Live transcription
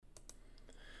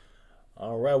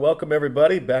All right, welcome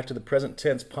everybody back to the Present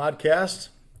Tense podcast,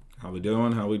 How we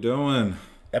doing? How we doing?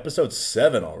 episode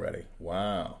 7 already.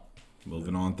 Wow,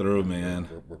 Moving on through, man.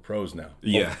 we're pros now.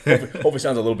 Yeah. Hopefully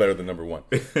sounds a little better than number 1.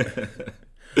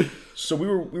 So we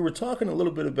were talking a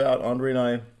little bit about Andre and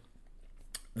I.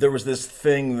 There was this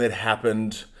thing that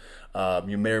happened.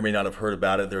 You may or may not have heard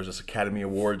about it. There was this Academy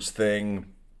Awards thing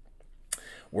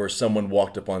where someone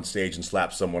walked up on stage and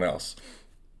slapped someone else.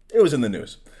 It was in the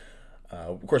news.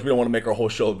 Of course, we don't want to make our whole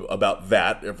show about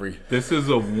that This is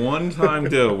a one-time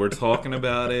deal. We're talking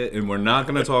about it, and we're not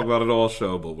going to talk about it all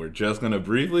show, but we're just going to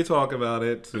briefly talk about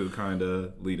it to kind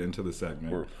of lead into the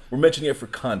segment. We're mentioning it for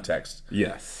context.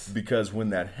 Yes. Because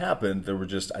when that happened, there were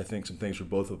just, I think, some things for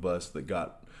both of us that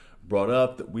got brought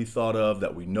up, that we thought of,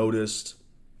 that we noticed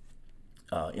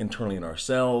internally in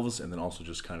ourselves, and then also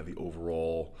just kind of the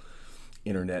overall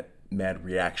internet mad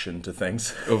reaction to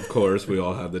things. Of course, we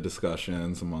all have the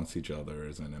discussions amongst each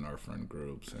others and in our friend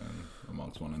groups and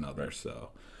amongst one another.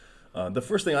 So, The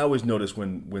first thing I always notice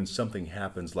when something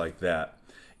happens like that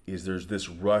is there's this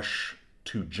rush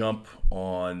to jump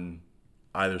on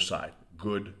either side,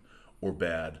 good or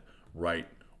bad, right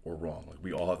or wrong. Like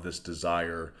we all have this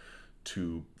desire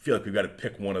to feel like we've got to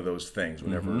pick one of those things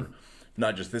whenever,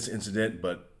 not just this incident,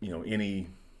 but any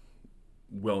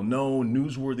well-known,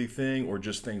 newsworthy thing, or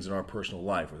just things in our personal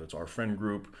life, whether it's our friend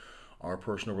group, our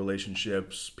personal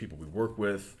relationships, people we work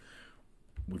with.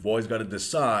 We've always got to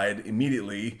decide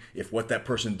immediately if what that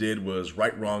person did was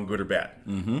right, wrong, good, or bad.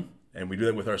 Mm-hmm. And we do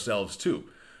that with ourselves too.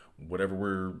 Whatever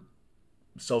we're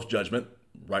self-judgment,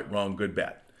 right, wrong, good,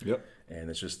 bad. yep. And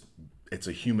it's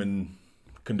a human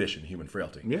condition, human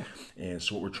frailty. Yeah. And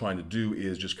so what we're trying to do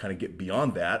is just kind of get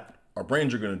beyond that. Our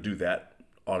brains are going to do that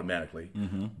automatically,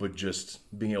 but just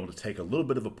being able to take a little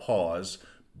bit of a pause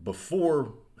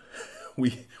before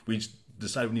we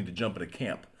decide we need to jump in a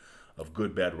camp of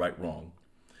good, bad, right, wrong,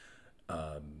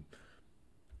 to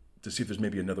see if there's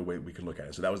maybe another way we can look at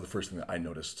it. So that was the first thing that I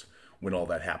noticed when all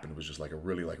that happened, was just like a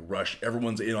really rush.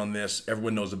 Everyone's in on this.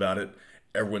 Everyone knows about it.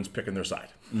 Everyone's picking their side.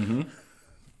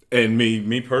 And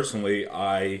me personally,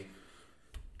 I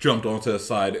jumped onto the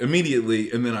side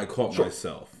immediately, and then I caught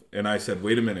myself. And I said,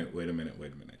 wait a minute.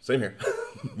 Same here.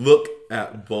 Look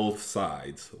at both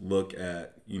sides. Look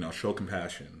at, show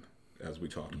compassion, as we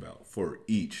talked about, for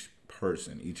each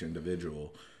person, each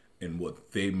individual, and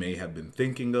what they may have been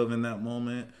thinking of in that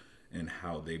moment, and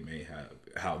how they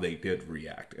did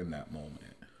react in that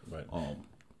moment. Right.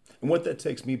 And what that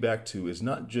takes me back to is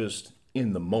not just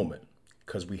in the moment,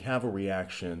 because we have a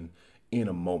reaction in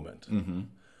a moment,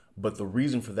 but the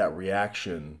reason for that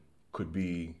reaction could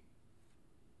be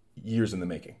years in the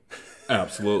making.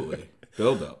 Absolutely.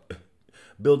 Build up.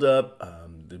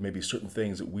 There may be certain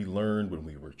things that we learned when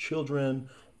we were children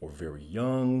or very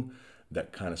young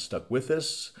that kind of stuck with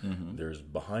us. There's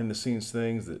behind the scenes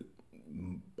things that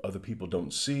other people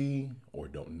don't see or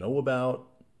don't know about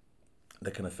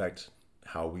that can affect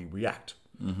how we react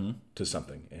to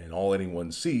something. And all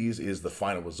anyone sees is the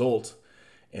final result.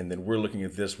 And then we're looking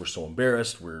at this, we're so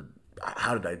embarrassed.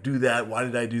 How did I do that? Why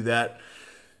did I do that?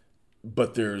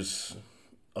 But there's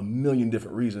a million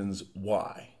different reasons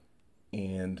why.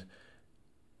 And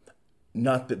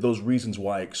not that those reasons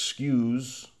why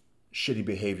excuse shitty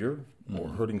behavior or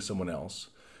hurting someone else,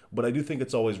 but I do think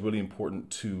it's always really important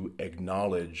to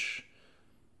acknowledge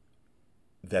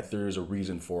that there is a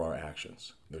reason for our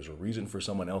actions. There's a reason for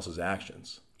someone else's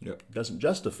actions. Yep. It doesn't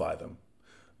justify them,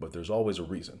 but there's always a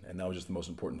reason. And that was just the most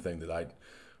important thing that I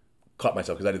caught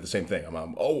myself, because I did the same thing.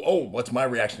 What's my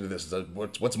reaction to this?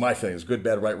 What's my feeling? Is good,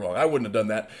 bad, right, wrong? I wouldn't have done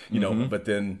that, But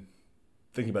then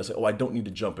thinking about it, I don't need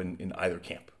to jump in either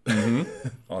camp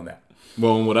on that.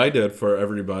 Well, and what I did for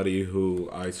everybody who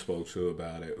I spoke to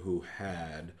about it, who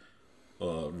had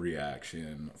a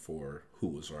reaction for who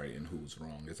was right and who was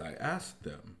wrong, is I asked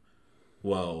them,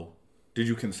 well, did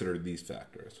you consider these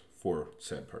factors for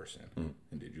said person?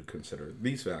 And did you consider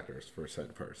these factors for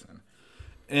said person?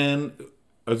 And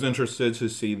I was interested to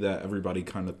see that everybody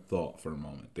kind of thought for a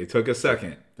moment. They took a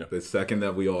second, the second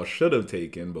that we all should have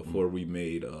taken before we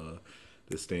made a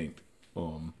distinct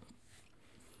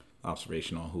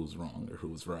observation on who's wrong or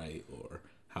who's right or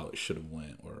how it should have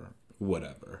went or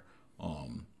whatever.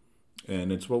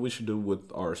 And it's what we should do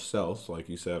with ourselves. Like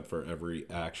you said, for every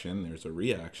action, there's a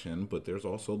reaction, but there's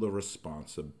also the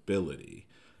responsibility.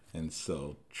 And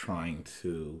so trying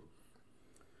to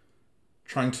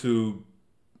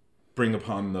bring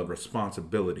upon the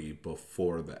responsibility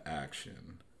before the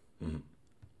action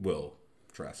will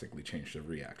drastically change the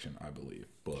reaction, I believe.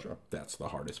 But that's the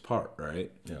hardest part,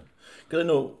 right? Yeah. Because I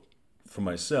know for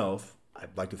myself,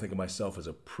 I'd like to think of myself as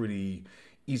a pretty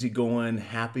easygoing,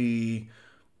 happy,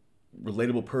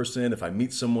 relatable person. If I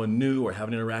meet someone new or have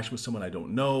an interaction with someone I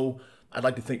don't know, I'd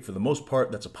like to think for the most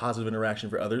part that's a positive interaction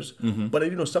for others.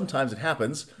 But sometimes it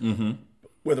happens.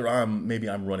 Whether I'm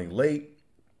running late,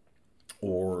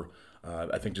 or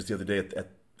I think just the other day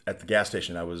at the gas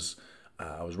station, I was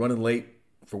running late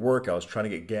for work. I was trying to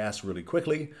get gas really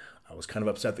quickly. I was kind of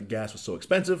upset that gas was so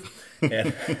expensive,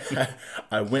 and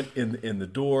I went in the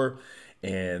door,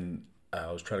 and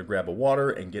I was trying to grab a water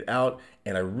and get out,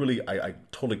 and I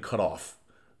totally cut off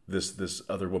this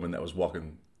other woman that was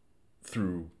walking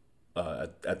through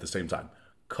at the same time.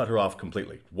 Cut her off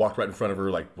completely. Walked right in front of her,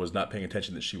 like was not paying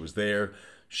attention that she was there.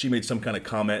 She made some kind of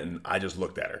comment, and I just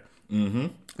looked at her.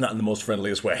 Not in the most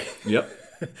friendliest way. Yep.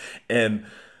 And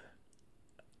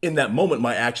in that moment,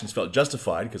 my actions felt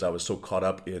justified because I was so caught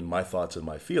up in my thoughts and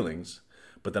my feelings.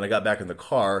 But then I got back in the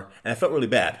car, and I felt really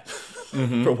bad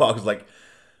for a while. Because like,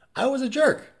 I was a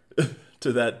jerk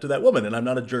to that woman, and I'm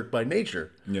not a jerk by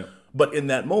nature. Yeah. But in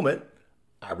that moment,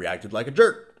 I reacted like a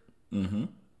jerk.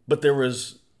 But there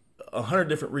was 100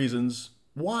 different reasons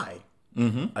why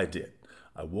I did.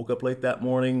 I woke up late that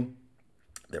morning.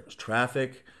 There was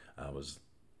traffic. I was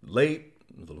late,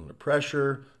 a little under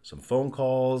pressure, some phone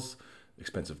calls,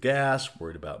 expensive gas,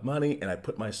 worried about money, and I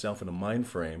put myself in a mind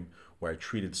frame where I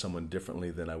treated someone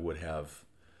differently than I would have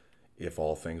if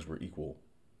all things were equal.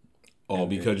 All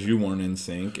because you weren't in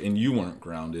sync and you weren't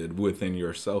grounded within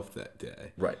yourself that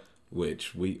day. Right.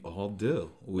 Which we all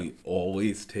do. We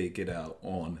always take it out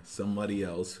on somebody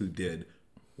else who did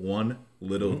one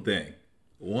little thing.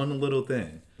 One little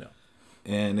thing. Yeah.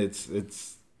 And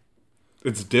it's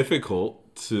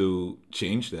difficult to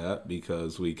change that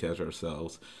because we catch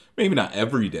ourselves, maybe not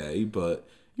every day, but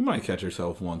you might catch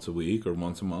yourself once a week or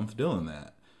once a month doing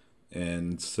that.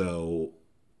 And so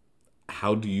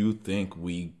how do you think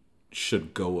we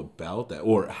should go about that?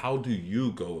 Or how do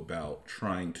you go about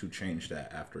trying to change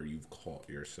that after you've caught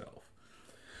yourself?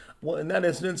 Well, in that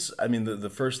instance, I mean, the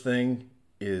first thing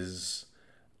is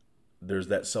there's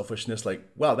that selfishness, like,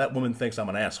 wow, that woman thinks I'm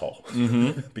an asshole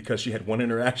because she had one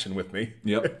interaction with me.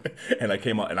 Yep. And I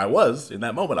came out, and I was, in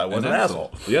that moment, I was an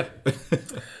asshole. Yeah.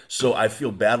 So I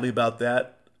feel badly about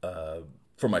that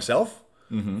for myself,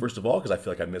 first of all, because I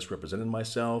feel like I misrepresented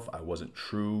myself. I wasn't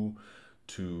true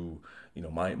to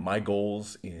my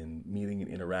goals in meeting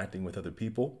and interacting with other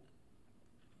people.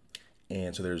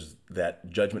 And so there's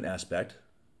that judgment aspect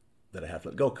that I have to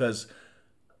let go, because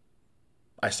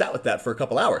I sat with that for a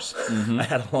couple hours. I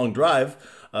had a long drive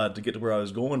to get to where I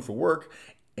was going for work,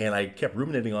 and I kept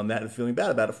ruminating on that and feeling bad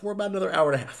about it for about another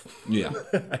hour and a half. Yeah.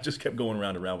 I just kept going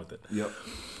around and around with it. Yep.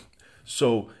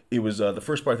 So it was the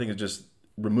first part, I think, is just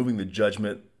removing the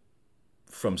judgment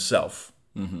from self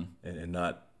and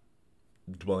not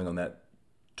dwelling on that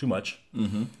too much.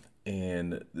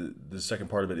 And the second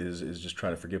part of it is just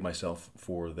trying to forgive myself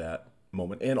for that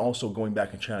moment, and also going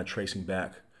back and trying to tracing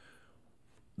back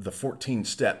the 14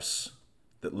 steps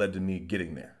that led to me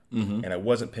getting there. And I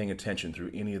wasn't paying attention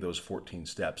through any of those 14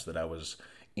 steps that I was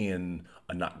in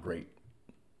a not great,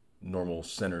 normal,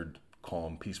 centered,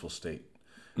 calm, peaceful state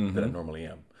that I normally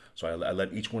am. So I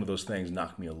let each one of those things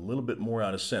knock me a little bit more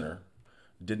out of center,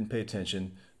 didn't pay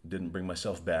attention, didn't bring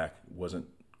myself back, wasn't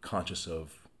conscious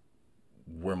of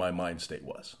where my mind state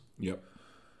was. Yep.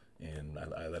 And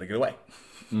I let it get away.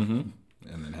 And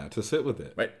then had to sit with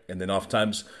it. Right. And then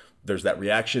oftentimes there's that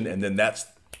reaction, and then that's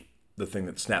the thing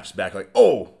that snaps back, like,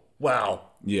 oh, wow.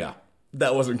 Yeah.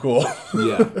 That wasn't cool.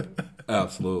 Yeah.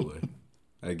 Absolutely.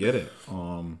 I get it.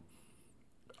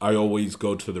 I always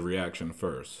go to the reaction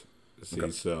first. See,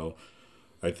 okay. So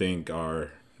I think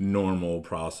our normal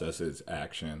process is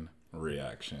action,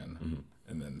 reaction,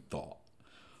 and then thought.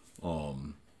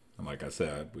 And like I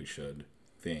said, we should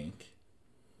think,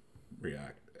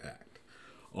 react, act.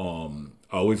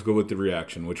 I always go with the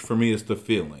reaction, which for me is the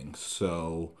feeling.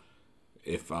 So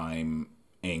if I'm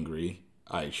angry,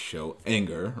 I show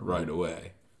anger right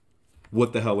away.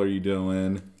 What the hell are you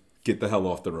doing? Get the hell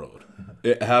off the road.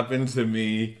 It happened to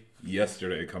me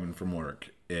yesterday coming from work,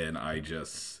 and I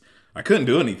couldn't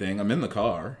do anything. I'm in the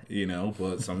car,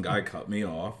 but some guy cut me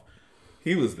off.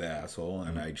 He was the asshole,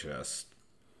 and I just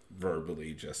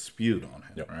verbally just spewed on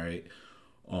him, right?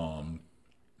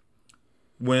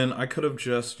 When I could have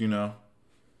just,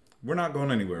 we're not going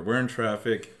anywhere. We're in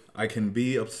traffic. I can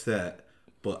be upset,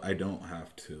 but I don't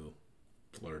have to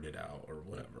blurt it out or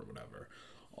whatever.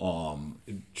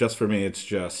 Just for me, it's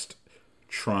just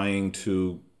trying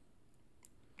to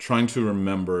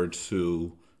remember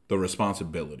to the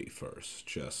responsibility first,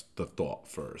 just the thought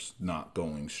first, not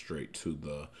going straight to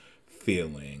the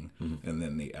feeling and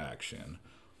then the action.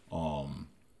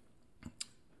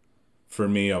 For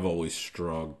me, I've always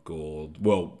struggled.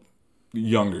 Well,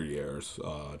 younger years,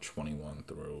 21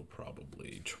 through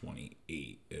probably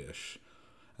 28-ish.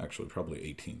 Actually, probably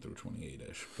 18 through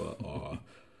 28-ish. But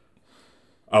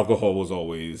alcohol was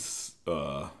always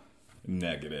a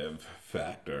negative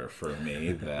factor for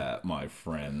me that my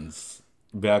friends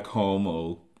back home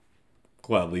will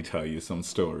gladly tell you some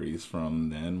stories from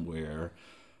then where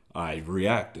I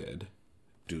reacted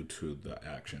due to the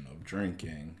action of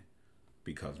drinking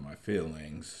because my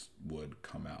feelings would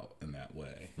come out in that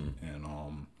way. And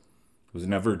it was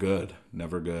never good.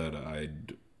 Never good.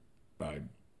 I'd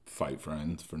fight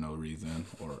friends for no reason,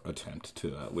 or attempt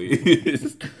to at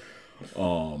least.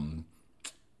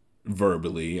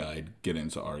 Verbally, I'd get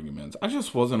into arguments. I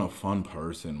just wasn't a fun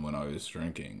person when I was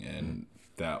drinking, and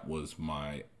that was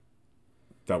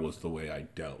the way I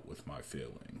dealt with my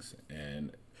feelings.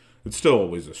 And it's still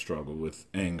always a struggle with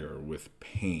anger, with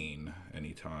pain.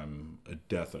 Anytime a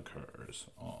death occurs,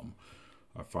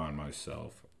 I find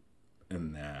myself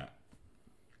in that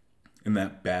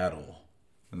battle,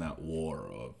 in that war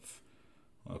of,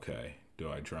 okay,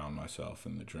 do I drown myself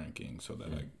in the drinking so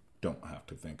that I don't have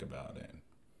to think about it?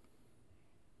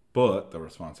 But the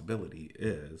responsibility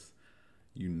is,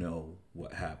 you know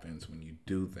what happens when you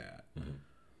do that.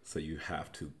 So you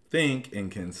have to think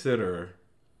and consider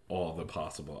all the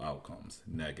possible outcomes,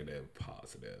 negative,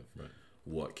 positive,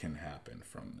 what can happen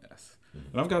from this.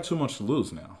 And I've got too much to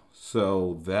lose now.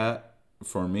 So that,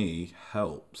 for me,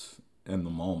 helps in the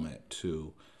moment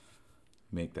to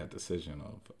make that decision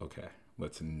of, okay,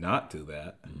 let's not do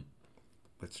that.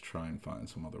 Let's try and find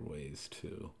some other ways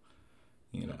to,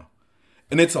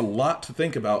 And it's a lot to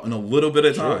think about in a little bit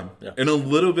of time. Sure. Yeah. In a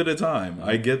little bit of time.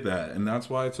 I get that. And that's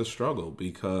why it's a struggle,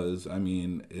 because,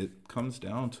 it comes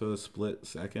down to a split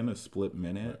second, a split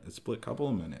minute, a split couple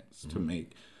of minutes to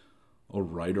make a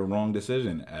right or wrong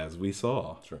decision, as we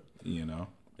saw. Sure. Yeah.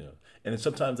 And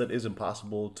sometimes that is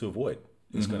impossible to avoid.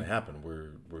 It's going to happen.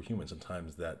 We're human.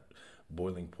 Sometimes that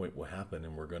boiling point will happen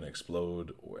and we're going to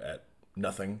explode at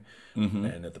nothing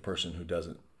and at the person who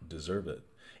doesn't deserve it.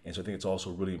 And so I think it's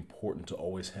also really important to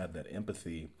always have that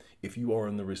empathy if you are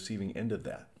on the receiving end of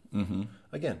that.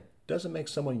 Again, doesn't make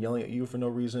someone yelling at you for no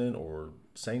reason or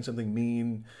saying something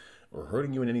mean or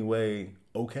hurting you in any way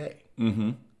okay.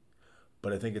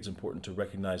 But I think it's important to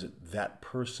recognize that that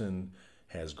person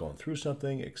has gone through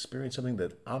something, experienced something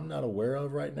that I'm not aware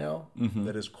of right now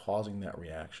that is causing that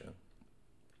reaction.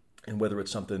 And whether it's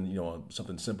something,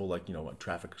 something simple like,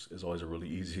 traffic is always a really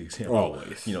easy example.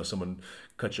 Always. Someone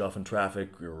cut you off in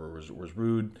traffic or was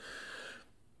rude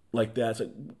like that. It's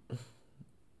like,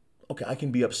 okay, I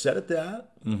can be upset at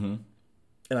that. And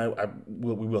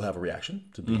we will have a reaction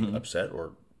to being upset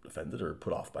or offended or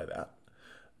put off by that.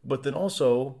 But then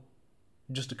also,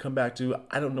 just to come back to,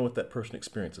 I don't know what that person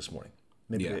experienced this morning.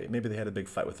 Maybe they had a big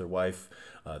fight with their wife.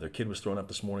 Their kid was thrown up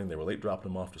this morning. They were late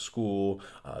dropping them off to school.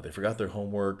 They forgot their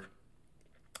homework.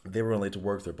 They were late to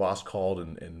work. Their boss called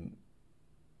and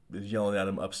was yelling at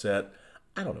them, upset.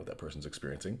 I don't know what that person's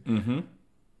experiencing.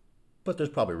 But there's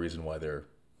probably a reason why they're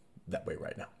that way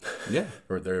right now. Yeah.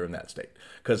 Or they're in that state.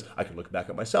 Because I could look back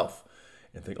at myself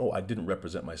and think, I didn't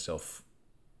represent myself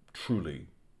truly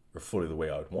or fully the way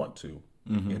I would want to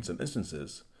in some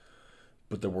instances.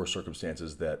 But there were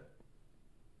circumstances that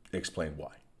explain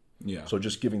why. Yeah. So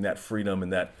just giving that freedom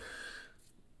and that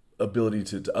ability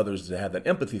to others to have that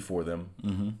empathy for them,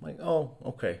 like,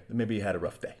 okay, maybe you had a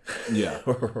rough day,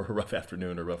 or a rough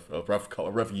afternoon, or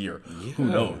a rough year. Yeah. Who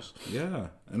knows? Yeah,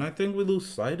 and I think we lose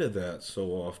sight of that so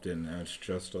often. It's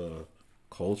just a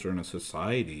culture and a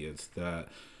society. It's that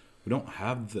we don't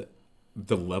have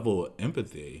the level of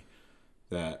empathy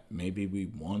that maybe we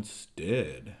once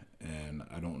did. And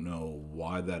I don't know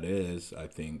why that is. I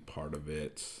think part of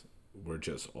it's we're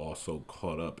just also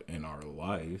caught up in our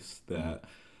lives that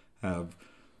have,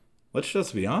 let's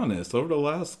just be honest, over the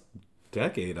last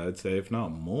decade, I'd say, if not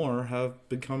more, have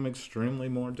become extremely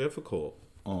more difficult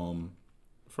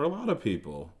for a lot of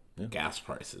people. Yeah. Gas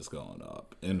prices going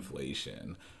up,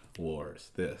 inflation,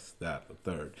 wars, this, that, the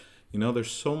third.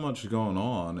 There's so much going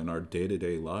on in our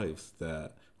day-to-day lives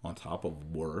that, on top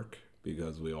of work,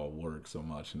 because we all work so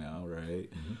much now, right?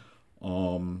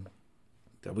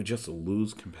 That we just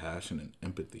lose compassion and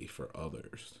empathy for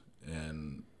others.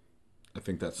 And I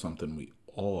think that's something we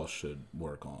all should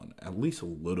work on, at least a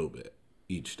little bit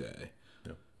each day.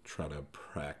 Yeah. Try to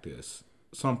practice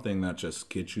something that just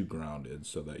gets you grounded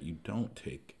so that you don't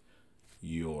take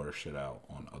your shit out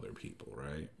on other people,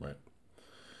 right? Right.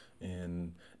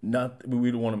 And we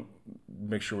don't want to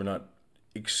make sure we're not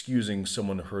excusing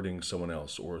someone hurting someone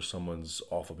else or someone's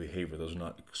awful behavior. Those are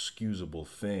not excusable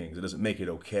things. It doesn't make it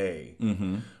okay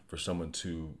for someone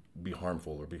to be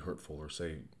harmful or be hurtful or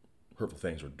say hurtful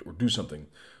things or do something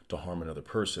to harm another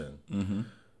person. Mm-hmm.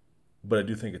 But I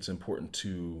do think it's important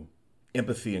to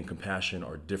empathy and compassion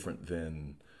are different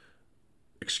than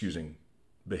excusing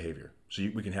behavior. So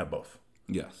we can have both.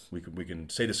 Yes. We can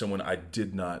say to someone, I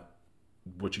did not,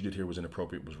 what you did here was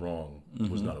inappropriate, was wrong,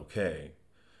 was not okay,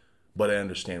 but I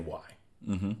understand why.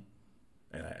 Mm-hmm.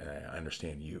 And I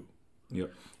understand you.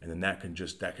 Yep. And then that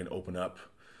can open up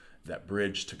that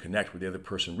bridge to connect where the other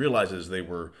person realizes they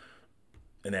were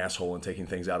an asshole and taking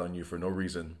things out on you for no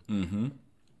reason, mm-hmm.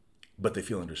 but they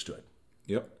feel understood.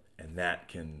 Yep. And that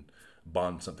can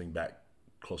bond something back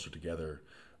closer together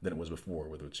than it was before,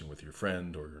 whether it's with your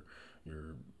friend or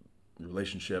your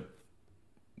relationship,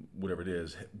 whatever it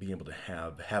is. Being able to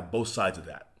have both sides of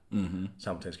that mm-hmm.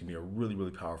 sometimes can be a really,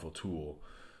 really powerful tool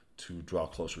to draw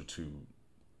closer to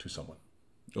someone.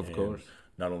 Of course.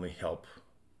 Not only help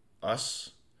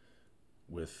us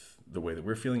with the way that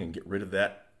we're feeling and get rid of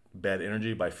that bad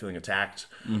energy by feeling attacked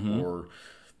mm-hmm. or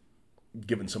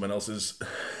given someone else's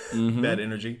mm-hmm. bad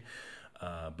energy,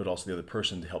 but also the other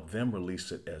person to help them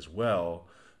release it as well,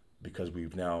 because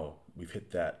we've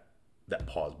hit that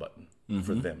pause button mm-hmm.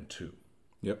 for them too.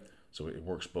 Yep. So it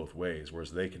works both ways,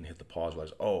 whereas they can hit the pause,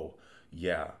 realize, oh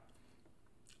yeah,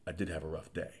 I did have a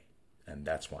rough day, and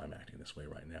that's why I'm acting this way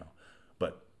right now.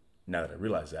 But now that I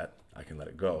realize that, I can let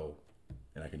it go,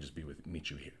 and I can just meet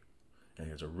you here. I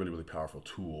think it's a really, really powerful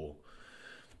tool.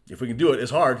 If we can do it,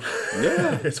 it's hard.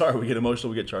 Yeah. It's hard. We get emotional,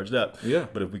 we get charged up. Yeah.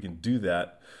 But if we can do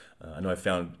that, I know I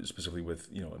found specifically with,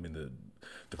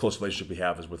 the close relationship we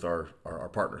have is with our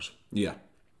partners. Yeah.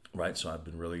 Right. So I've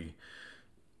been really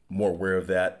more aware of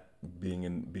that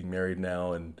being married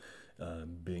now and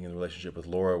being in a relationship with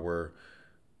Laura where,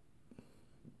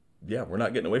 we're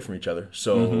not getting away from each other.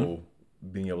 So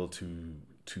mm-hmm. being able to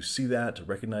see that, to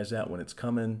recognize that when it's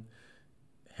coming,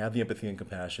 have the empathy and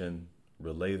compassion,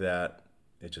 relay that.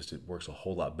 It works a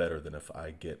whole lot better than if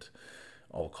I get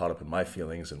all caught up in my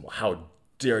feelings and, well, how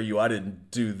dare you? I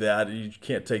didn't do that. You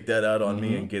can't take that out on mm-hmm.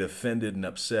 me, and get offended and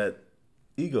upset,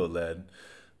 ego-led,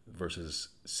 versus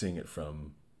seeing it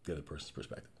from the other person's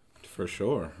perspective. For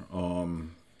sure.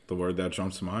 The word that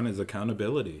jumps to mind is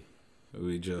accountability.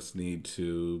 We just need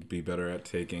to be better at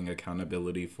taking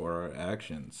accountability for our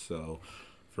actions. So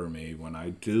for me, when I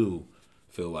do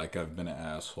feel like I've been an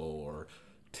asshole or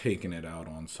taken it out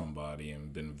on somebody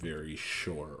and been very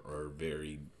short or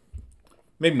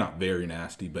maybe not very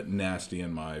nasty, but nasty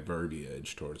in my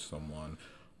verbiage towards someone,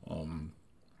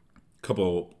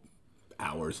 couple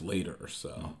hours later or so.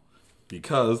 Mm-hmm.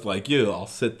 Because like you, I'll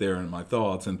sit there in my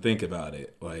thoughts and think about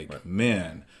it. Like, right.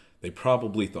 Man, they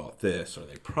probably thought this or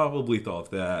they probably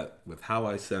thought that with how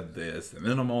I said this. And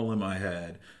then I'm all in my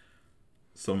head.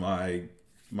 So my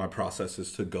process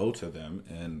is to go to them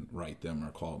and write them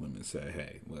or call them and say,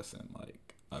 hey, listen,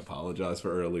 like, I apologize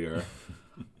for earlier.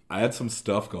 I had some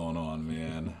stuff going on,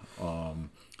 man.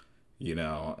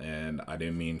 And I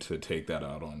didn't mean to take that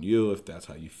out on you if that's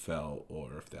how you felt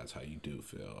or if that's how you do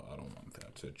feel. I don't want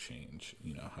that to change,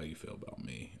 how you feel about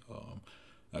me.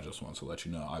 I just want to let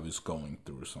you know I was going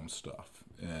through some stuff.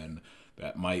 And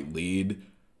that might lead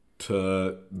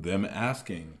to them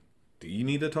asking, do you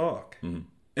need to talk? Mm-hmm.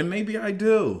 And maybe I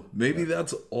do. Maybe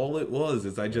that's all it was,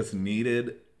 is I just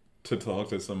needed to talk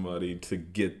to somebody to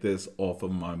get this off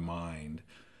of my mind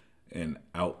and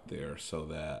out there so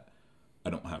that I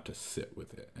don't have to sit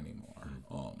with it anymore.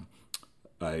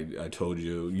 I told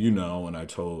you, and I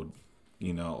told,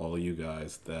 all of you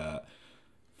guys that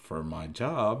for my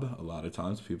job, a lot of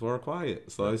times people are quiet.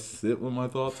 So I sit with my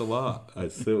thoughts a lot.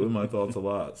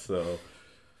 So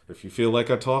if you feel like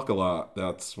I talk a lot,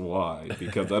 that's why.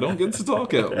 Because I don't get to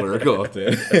talk at work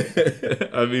often.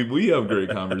 I mean, we have great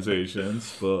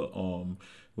conversations, but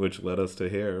which led us to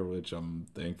here, which I'm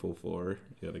thankful for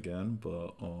yet again.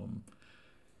 But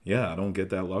I don't get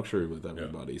that luxury with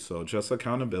everybody. Yeah. So just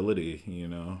accountability,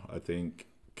 I think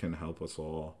can help us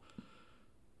all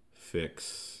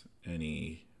fix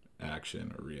any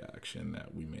action or reaction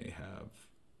that we may have,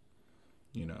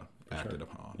 acted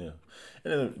upon. Yeah.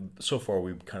 And then so far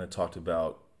we've kind of talked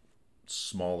about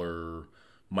smaller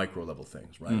micro level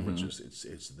things, right? Mm-hmm. Which is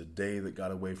it's the day that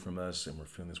got away from us and we're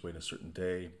feeling this way in a certain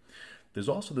day. There's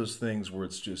also those things where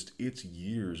it's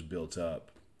years built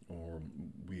up, or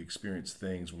we experience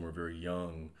things when we're very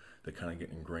young that kind of get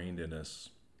ingrained in us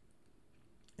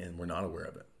and we're not aware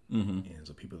of it. Mm-hmm. And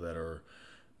so people that are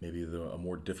maybe a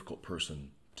more difficult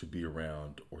person to be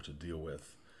around or to deal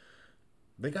with,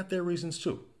 they got their reasons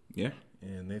too. Yeah.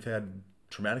 And they've had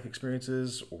traumatic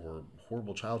experiences or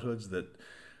horrible childhoods that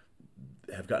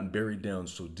have gotten buried down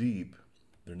so deep,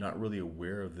 they're not really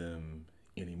aware of them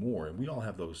anymore. And we all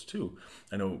have those too.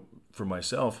 I know for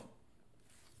myself,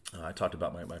 I talked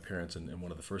about my parents in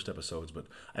one of the first episodes, but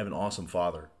I have an awesome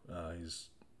father. He's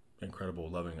incredible,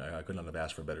 loving. I could not have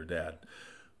asked for a better dad.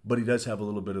 But he does have a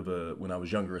little bit of a, when I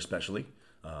was younger especially,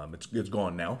 it's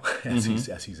gone now as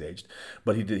he's aged,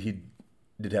 but he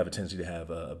did have a tendency to have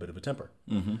a bit of a temper,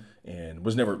 and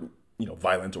was never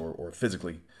violent or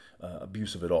physically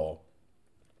abusive at all.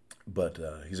 But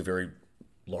he's a very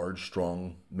large,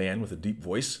 strong man with a deep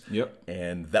voice. Yep.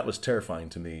 And that was terrifying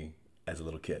to me as a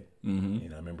little kid. I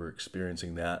remember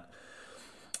experiencing that.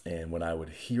 And when I would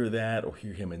hear that or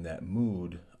hear him in that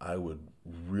mood, I would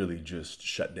really just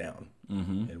shut down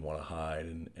and want to hide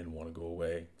and want to go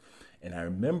away. And I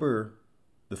remember,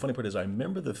 the funny part is I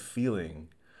remember the feeling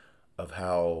of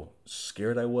how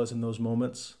scared I was in those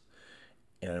moments.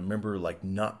 And I remember like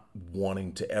not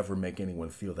wanting to ever make anyone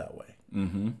feel that way.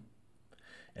 And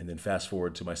then fast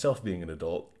forward to myself being an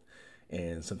adult.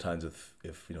 And sometimes if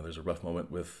there's a rough moment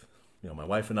with my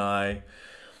wife and I,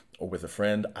 or with a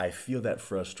friend, I feel that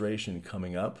frustration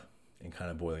coming up and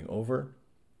kind of boiling over.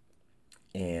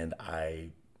 And I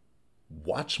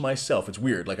watch myself. It's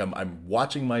weird. Like I'm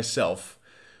watching myself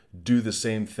do the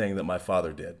same thing that my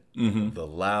father did. The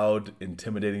loud,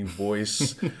 intimidating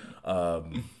voice.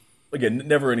 Again,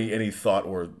 never any thought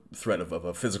or threat of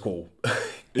a physical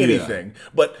anything.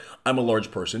 But I'm a large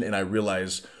person, and I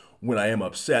realize when I am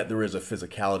upset, there is a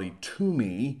physicality to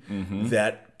me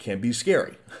that can be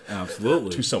scary.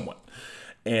 Absolutely. To someone.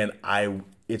 And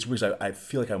it's weird. I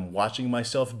feel like I'm watching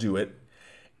myself do it,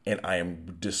 and I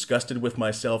am disgusted with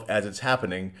myself as it's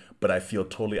happening, but I feel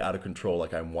totally out of control,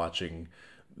 like I'm watching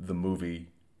the movie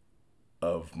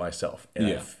of myself.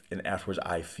 And, and afterwards,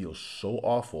 I feel so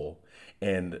awful.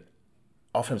 And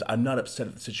oftentimes, I'm not upset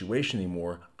at the situation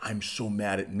anymore. I'm so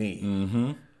mad at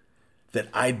me that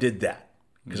I did that.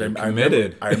 Because I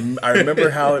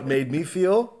remember how it made me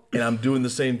feel, and I'm doing the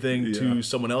same thing to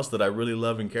someone else that I really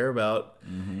love and care about,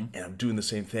 and I'm doing the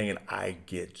same thing, and I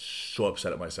get so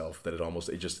upset at myself that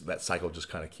that cycle just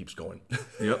kind of keeps going.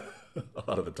 Yep. A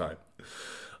lot of the time.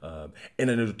 And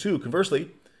then too, conversely,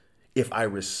 if I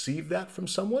receive that from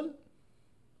someone,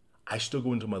 I still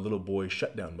go into my little boy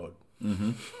shutdown mode.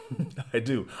 I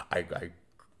do. I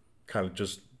kind of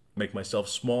just make myself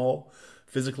small,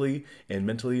 physically and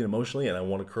mentally and emotionally, and I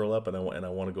want to curl up and I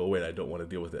want to go away. And I don't want to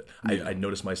deal with it. I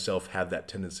notice myself have that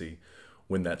tendency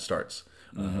when that starts.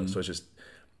 So it's just,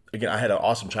 again, I had an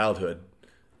awesome childhood.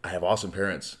 I have awesome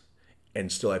parents, and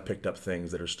still I picked up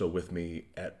things that are still with me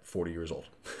at 40 years old.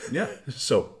 Yeah.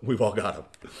 So we've all got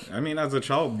them. I mean, as a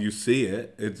child, you see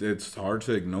it. It's hard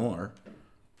to ignore,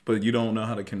 but you don't know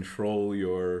how to control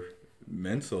your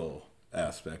mental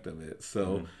aspect of it.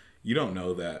 So you don't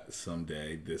know that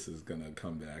someday this is going to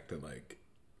come back to like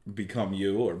become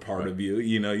you or part of you.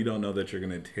 You don't know that you're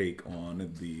going to take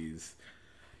on these,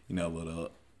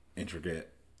 little intricate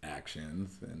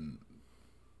actions and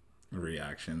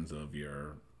reactions of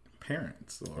your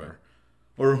parents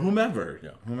or whomever,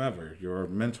 whomever, your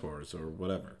mentors or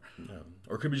whatever. Yeah.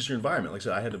 Or it could be just your environment. Like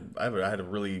I said, I had a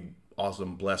really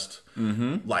awesome, blessed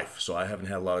life. So I haven't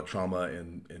had a lot of trauma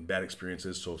and bad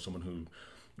experiences. So someone who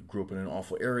grew up in an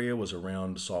awful area, was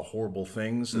around, saw horrible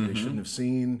things that they shouldn't have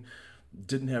seen,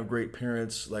 didn't have great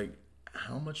parents. Like,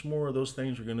 how much more of those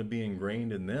things are going to be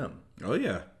ingrained in them? Oh,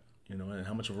 yeah. And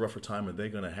how much of a rougher time are they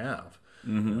going to have?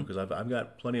 Because I've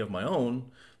got plenty of my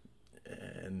own,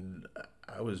 and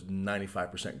I was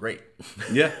 95% great.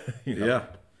 Yeah, yeah.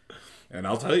 And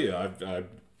I'll tell you,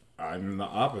 I'm the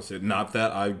opposite. Not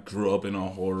that I grew up in a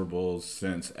horrible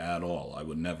sense at all. I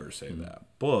would never say that.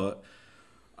 But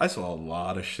I saw a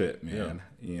lot of shit, man.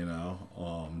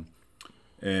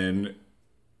 And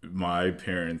my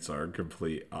parents are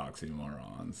complete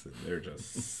oxymorons.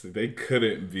 They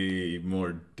couldn't be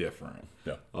more different.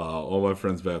 Yeah. All my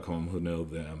friends back home who know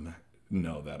them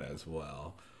know that as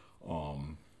well.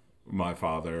 My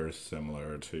father,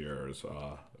 similar to yours,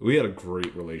 we had a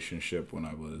great relationship when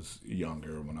I was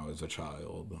younger, when I was a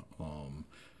child.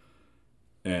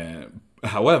 And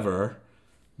however,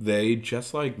 they,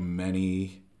 just like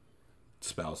many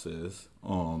spouses,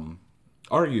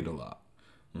 argued a lot.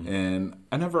 And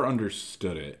I never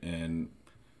understood it. And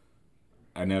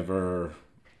I never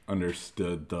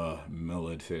understood the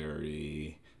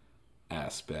military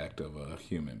aspect of a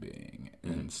human being.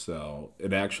 And so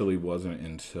it actually wasn't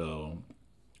until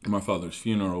my father's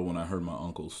funeral when I heard my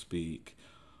uncle speak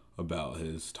about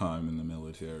his time in the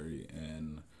military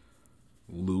and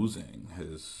losing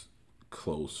his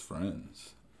close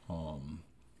friends,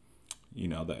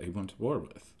 that he went to war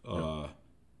with,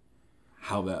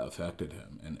 how that affected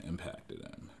him and impacted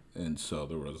him. And so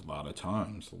there was a lot of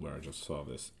times where I just saw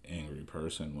this angry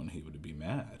person when he would be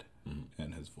mad,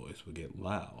 and his voice would get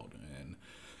loud, and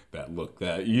that look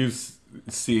that you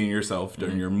see in yourself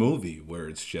during your movie, where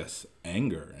it's just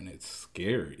anger and it's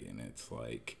scary and it's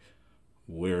like,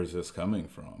 where's this coming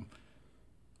from?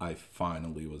 I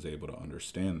finally was able to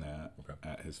understand that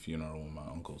at his funeral when my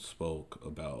uncle spoke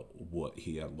about what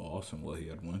he had lost and what he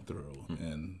had went through.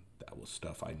 And that was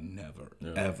stuff I never,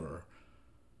 ever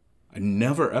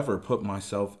put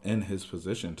myself in his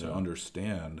position to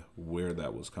understand where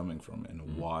that was coming from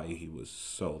and why he was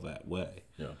so that way.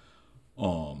 Yeah.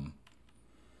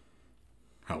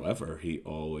 However,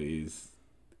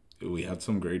 we had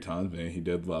some great times, man. He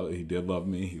did love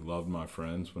me. He loved my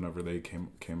friends whenever they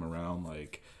came around.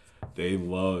 Like, they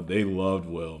loved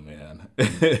Will, man.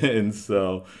 And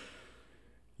so,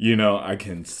 I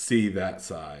can see that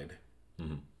side,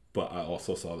 but I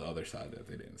also saw the other side that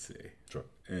they didn't see. Sure.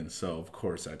 And so, of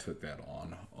course, I took that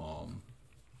on.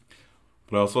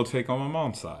 But I also take on my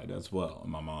mom's side as well.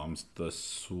 My mom's the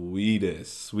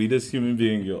sweetest human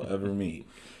being you'll ever meet.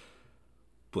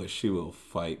 But she will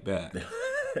fight back.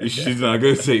 She's not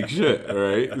going to take shit,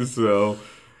 right? So,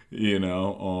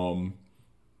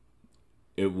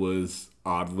 it was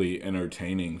oddly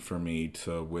entertaining for me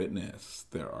to witness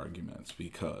their arguments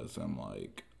because I'm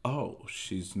like, oh,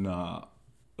 she's not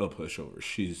a pushover.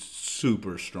 She's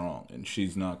super strong and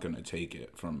she's not going to take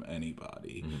it from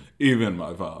anybody, even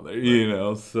my father,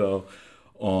 So,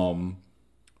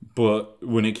 but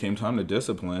when it came time to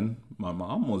discipline, my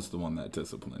mom was the one that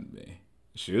disciplined me.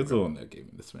 She was the one that gave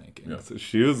me the spanking. Yeah. So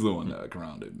she was the one that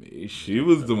grounded me. She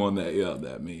was the one that yelled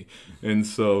at me. And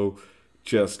so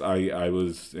just I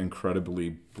was incredibly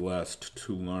blessed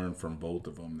to learn from both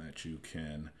of them that you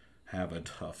can have a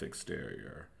tough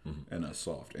exterior and a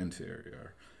soft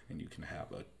interior. And you can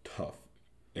have a tough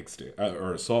exterior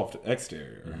or a soft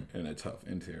exterior and a tough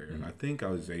interior. And I think I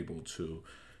was able to,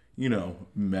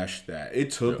 mesh that.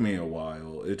 It took me a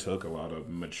while. It took a lot of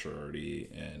maturity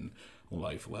and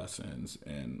life lessons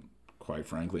and, quite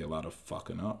frankly, a lot of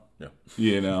fucking up.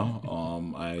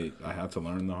 I had to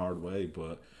learn the hard way,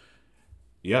 but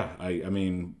I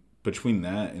mean, between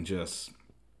that and just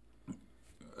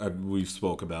we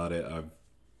spoke about it, I've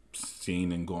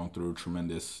seen and gone through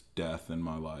tremendous death in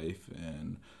my life,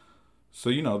 and so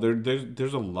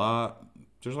there's a lot.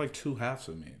 There's like two halves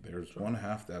of me. There's one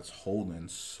half that's holding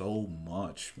so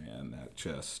much, man, that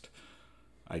just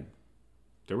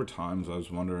there were times I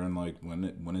was wondering, like,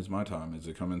 when is my time? Is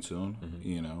it coming soon?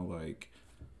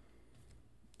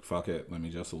 Fuck it, let me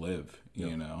just live,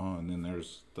 And then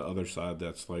there's the other side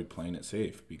that's like playing it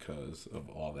safe because of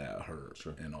all that hurt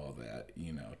and all that,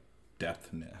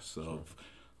 depthness of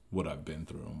what I've been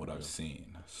through and what I've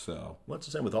seen. So, well, it's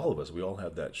the same with all of us. We all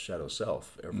have that shadow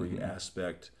self. Every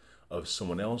aspect of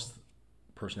someone else,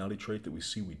 personality trait that we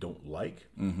see we don't like,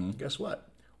 guess what?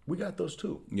 We got those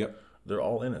too. Yep. They're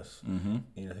all in us. And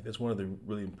I think that's one of the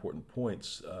really important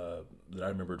points that I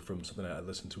remembered from something I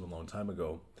listened to a long time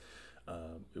ago.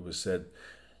 It was said,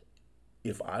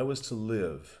 if I was to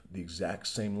live the exact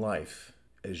same life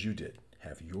as you did,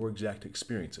 have your exact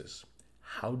experiences,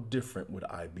 how different would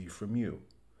I be from you?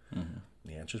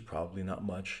 The answer is probably not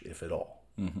much, if at all.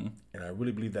 And I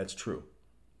really believe that's true.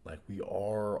 Like, we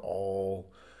are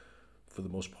all, for the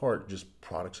most part, just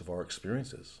products of our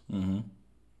experiences.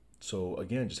 So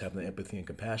again, just having the empathy and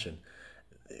compassion.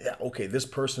 Yeah, okay, this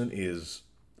person is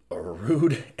a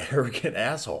rude, arrogant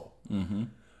asshole.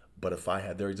 But if I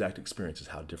had their exact experiences,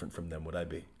 how different from them would I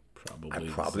be? Probably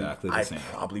exactly the same. I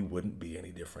probably wouldn't be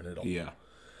any different at all. Yeah.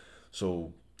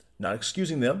 So, not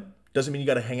excusing them doesn't mean you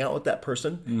got to hang out with that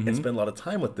person and spend a lot of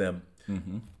time with them.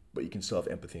 But you can still have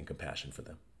empathy and compassion for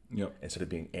them. Yep. Instead of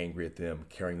being angry at them,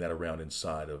 carrying that around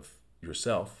inside of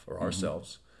yourself or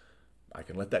ourselves, I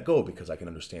can let that go because I can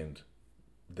understand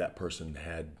that person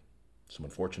had some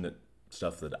unfortunate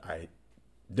stuff that I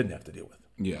didn't have to deal with.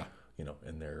 Yeah.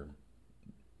 And they're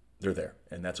there,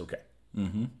 and that's okay.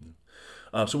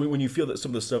 So when you feel that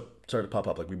some of the stuff started to pop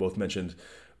up, like we both mentioned,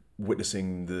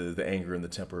 witnessing the anger and the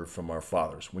temper from our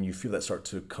fathers, when you feel that start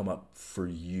to come up for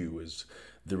you, is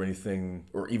there anything,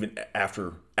 or even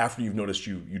after you've noticed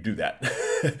you do that,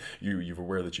 you're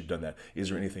aware that you've done that, is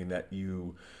there anything that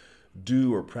you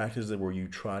do or practice where you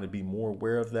try to be more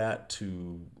aware of that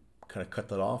to kind of cut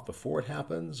that off before it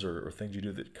happens, or things you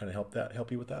do that kind of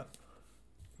help you with that?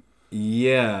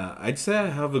 Yeah, I'd say I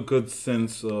have a good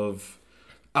sense of,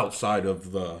 outside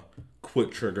of the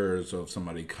quick triggers of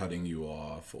somebody cutting you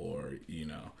off, or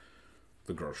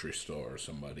the grocery store, or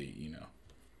somebody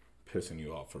pissing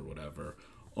you off or whatever.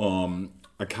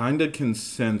 I kind of can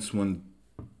sense when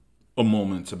a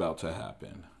moment's about to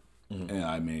happen, and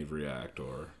I may react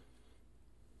or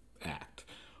act.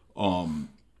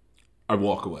 I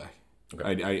walk away.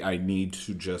 Okay. I need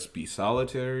to just be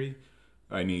solitary.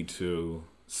 I need to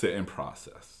sit and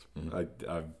process.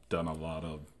 I've done a lot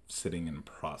of sitting and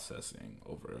processing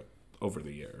over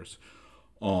the years.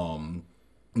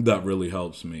 That really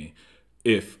helps me.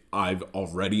 If I've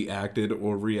already acted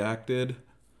or reacted,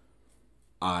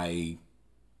 I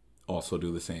also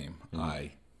do the same.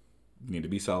 I need to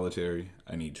be solitary.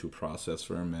 I need to process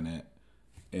for a minute,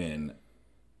 and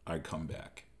I come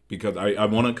back. Because I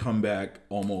want to come back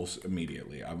almost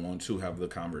immediately. I want to have the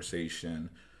conversation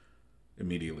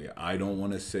immediately. I don't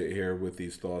want to sit here with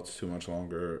these thoughts too much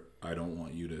longer. I don't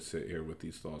want you to sit here with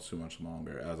these thoughts too much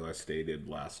longer. As I stated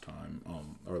last time,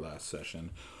 or last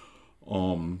session,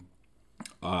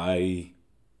 I've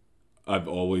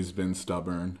always been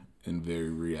stubborn and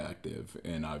very reactive,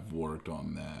 and I've worked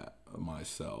on that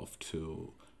myself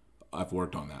too. I've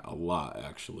worked on that a lot,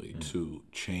 actually, to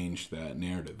change that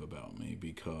narrative about me,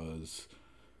 because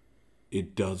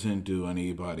it doesn't do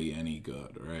anybody any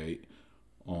good, right?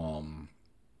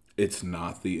 It's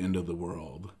not the end of the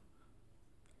world.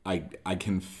 I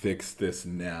can fix this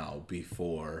now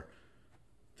before.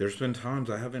 There's been times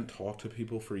I haven't talked to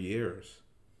people for years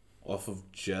off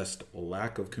of just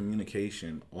lack of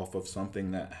communication, off of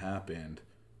something that happened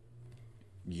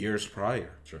years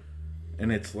prior. Sure.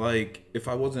 And it's like, if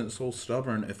I wasn't so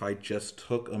stubborn, if I just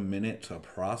took a minute to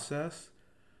process,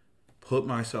 put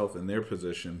myself in their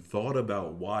position, thought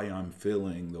about why I'm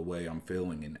feeling the way I'm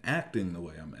feeling and acting the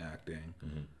way I'm acting,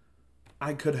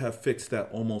 I could have fixed that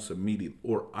almost immediately,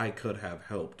 or I could have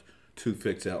helped to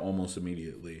fix that almost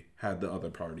immediately had the other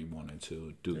party wanted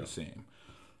to do the same.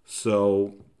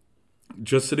 So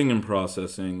just sitting and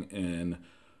processing and,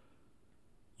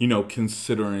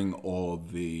 considering all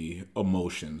the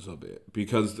emotions of it,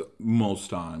 because most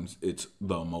times it's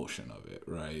the emotion of it,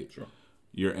 right? Sure.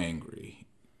 You're angry,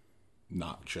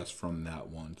 not just from that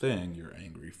one thing. You're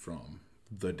angry from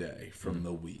the day, from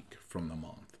the week, from the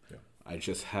month. Yeah. I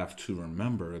just have to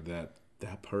remember that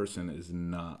that person is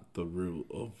not the root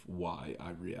of why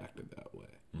I reacted that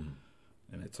way.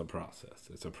 And it's a process.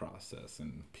 It's a process.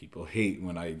 And people hate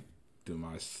when I do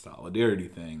my solidarity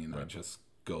thing and I just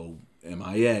go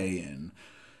MIA and,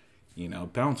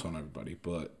 bounce on everybody.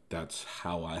 But that's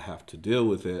how I have to deal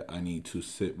with it. I need to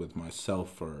sit with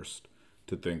myself first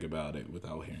to think about it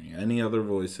without hearing any other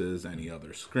voices, any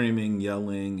other screaming,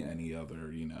 yelling, any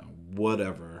other,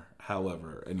 whatever,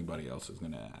 however anybody else is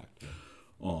going to act.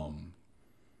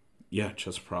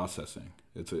 Just processing.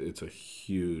 It's a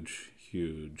huge,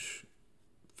 huge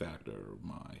factor of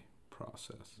my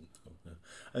process.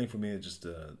 I think for me, it's just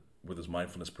where those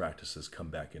mindfulness practices come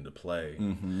back into play,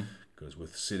 because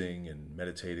with sitting and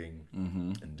meditating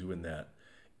and doing that,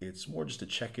 it's more just a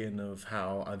check-in of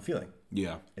how I'm feeling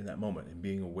in that moment, and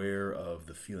being aware of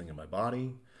the feeling in my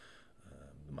body,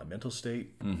 my mental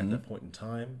state at that point in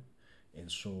time.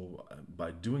 And so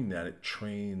by doing that, it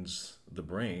trains the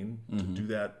brain to do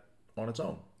that on its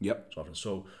own. Yep. So often.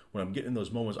 So when I'm getting in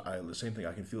those moments, the same thing,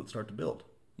 I can feel it start to build.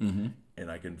 And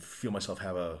I can feel myself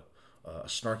have a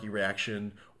snarky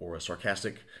reaction or a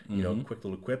sarcastic, quick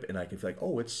little quip, and I can feel like,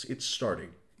 oh, it's starting.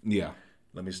 Yeah.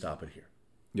 Let me stop it here.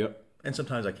 Yep. And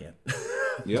sometimes I can't.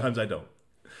 Sometimes I don't.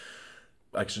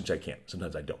 Actually, I can't.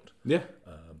 Sometimes I don't. Yeah.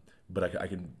 But I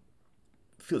can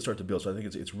feel it start to build. So I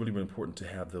think it's really, really important to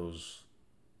have those,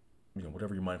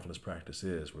 whatever your mindfulness practice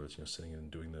is, where it's sitting and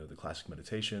doing the classic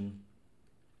meditation,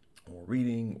 or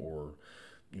reading, or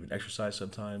even exercise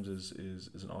sometimes is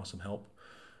an awesome help.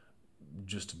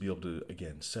 Just to be able to,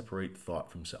 again, separate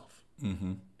thought from self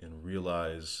and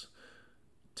realize,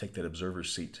 take that observer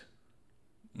seat.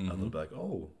 A little bit like,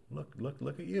 oh,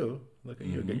 look at you,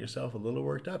 get yourself a little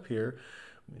worked up here.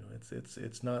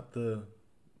 It's not the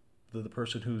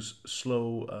person who's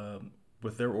slow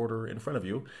with their order in front of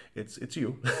you. It's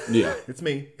you. Yeah. It's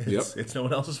me. It's no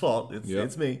one else's fault.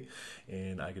 It's me,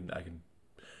 and I can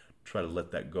try to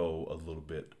let that go a little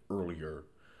bit earlier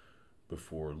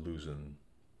before losing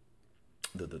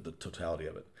the totality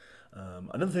of it.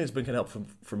 Another thing that's been kind of helpful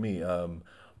for me,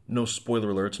 no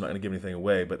spoiler alerts, I'm not going to give anything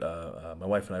away, but my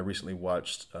wife and I recently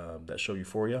watched that show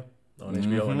Euphoria on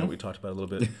HBO. I know we talked about it a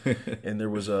little bit. And there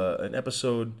was an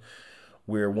episode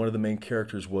where one of the main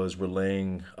characters was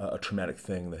relaying a traumatic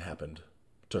thing that happened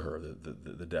to her,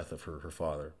 the death of her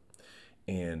father.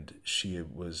 And she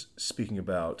was speaking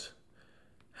about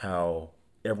how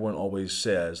everyone always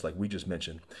says, like we just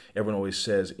mentioned, everyone always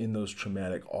says in those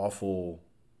traumatic, awful,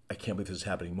 I can't believe this is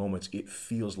happening moments, it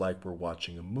feels like we're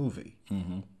watching a movie.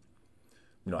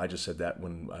 I just said that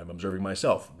when I'm observing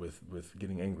myself with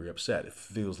getting angry, upset. It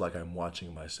feels like I'm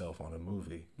watching myself on a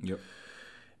movie. Yep.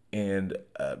 And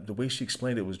the way she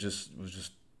explained it was just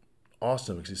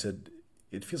awesome, because she said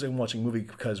it feels like I'm watching a movie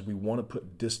because we want to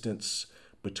put distance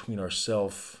between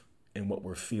ourselves and what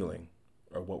we're feeling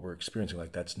or what we're experiencing.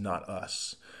 Like that's not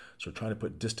us. So we're trying to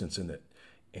put distance in it.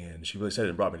 And she really said it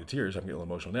and brought me to tears. I'm getting a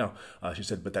little emotional now. She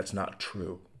said, but that's not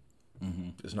true.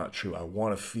 It's not true. I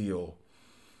want to feel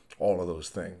all of those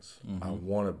things. I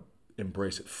want to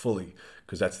embrace it fully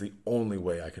because that's the only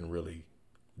way I can really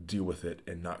deal with it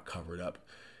and not cover it up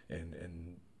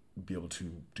and be able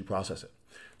to process it.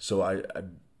 So I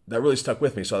that really stuck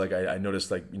with me. So like I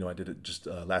noticed, like, I did it just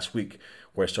last week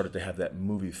where I started to have that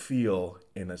movie feel,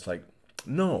 and it's like,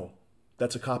 no,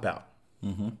 that's a cop out.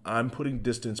 I'm putting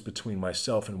distance between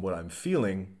myself and what I'm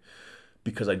feeling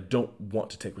because I don't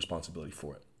want to take responsibility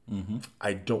for it.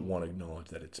 I don't want to acknowledge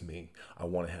that it's me. I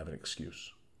want to have an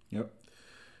excuse. Yep.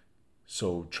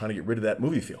 So trying to get rid of that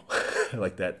movie feel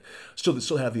like that,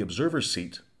 still have the observer's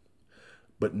seat,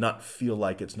 but not feel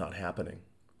like it's not happening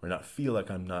or not feel like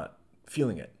I'm not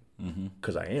feeling it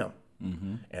because I am.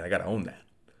 And I got to own that.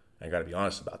 I got to be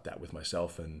honest about that with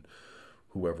myself and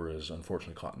whoever is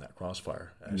unfortunately caught in that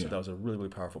crossfire. And I said that was a really, really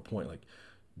powerful point. Like,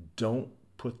 don't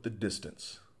put the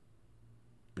distance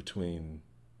between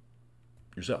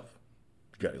yourself.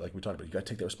 You got, like we talked about, you got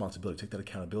to take that responsibility, take that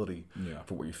accountability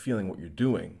for what you're feeling, what you're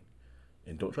doing,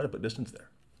 and don't try to put distance there.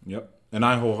 Yep. And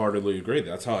I wholeheartedly agree.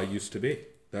 That's how I used to be.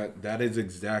 That is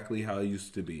exactly how I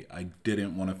used to be. I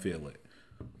didn't want to feel it.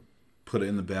 Put it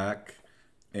in the back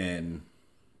and,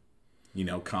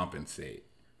 compensate,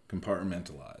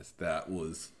 compartmentalize. That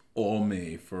was all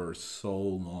me for so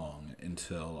long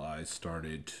until I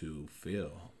started to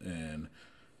feel. And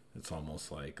it's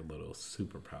almost like a little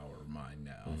superpower of mine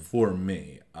now. For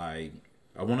me, I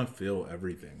want to feel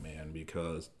everything, man,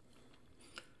 because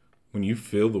when you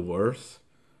feel the worst,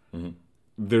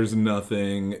 there's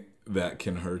nothing that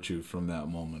can hurt you from that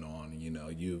moment on.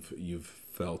 You've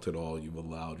felt it all. You've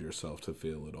allowed yourself to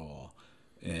feel it all.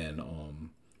 And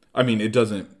it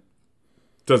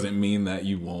doesn't mean that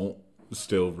you won't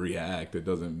still react. It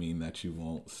doesn't mean that you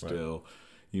won't still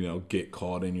get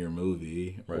caught in your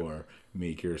movie or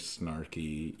make your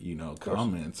snarky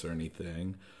comments or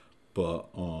anything. But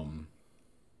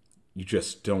you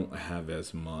just don't have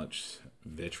as much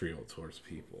vitriol towards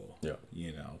people.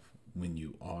 When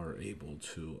you are able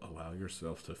to allow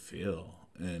yourself to feel.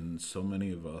 And so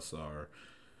many of us are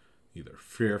either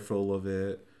fearful of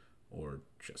it or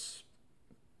just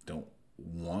don't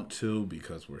want to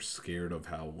because we're scared of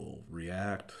how we'll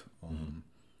react.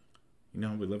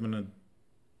 We live in a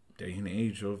day and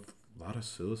age of a lot of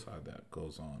suicide that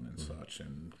goes on and such,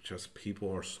 and just people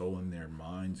are so in their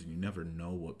minds, and you never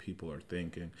know what people are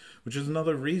thinking, which is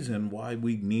another reason why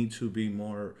we need to be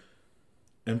more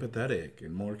empathetic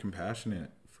and more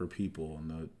compassionate for people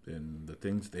and the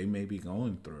things they may be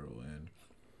going through.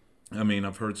 And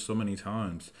I've heard so many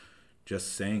times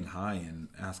just saying hi and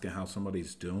asking how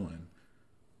somebody's doing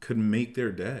could make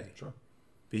their day. Sure.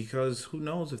 Because who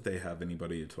knows if they have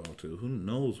anybody to talk to? Who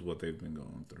knows what they've been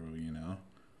going through,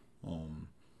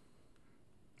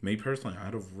 Me personally, I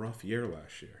had a rough year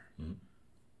last year.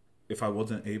 If I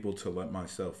wasn't able to let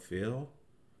myself feel,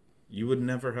 you would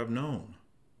never have known.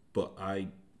 But I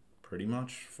pretty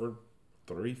much for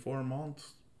 3-4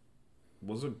 months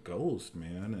was a ghost,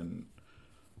 man. And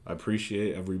I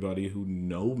appreciate everybody who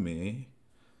knows me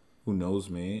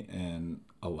and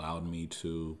allowed me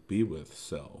to be with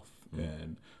self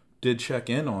and did check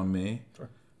in on me,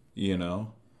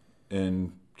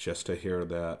 and just to hear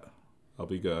that I'll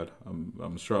be good.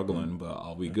 I'm struggling, but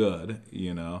I'll be good,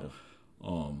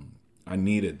 I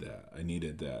needed that. I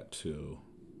needed that to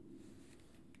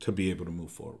be able to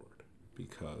move forward.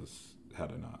 Because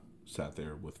had I not sat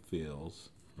there with feels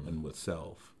and with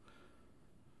self,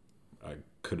 I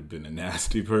could have been a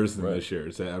nasty person this year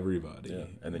to everybody. Yeah.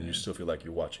 And then you still feel like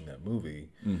you're watching that movie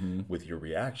with your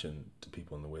reaction to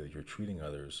people and the way that you're treating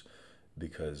others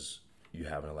because you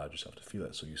haven't allowed yourself to feel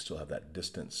it. So you still have that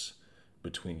distance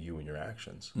between you and your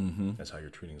actions. That's how you're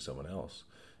treating someone else.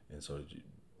 And so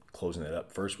closing that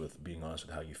up first with being honest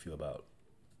with how you feel about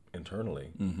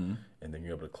internally, and then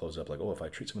you're able to close up like, oh, if I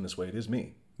treat someone this way, it is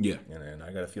me. Yeah. And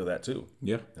I got to feel that too.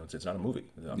 Yeah. It's not a movie.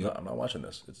 I'm not watching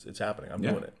this. It's happening. I'm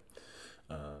doing it.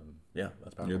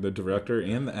 That's powerful. You're the director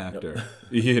and the actor.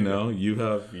 You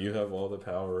have all the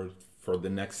power for the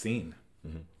next scene,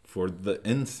 for the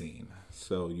end scene.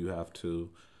 So you have to,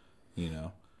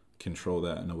 control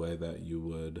that in a way that you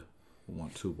would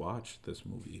want to watch this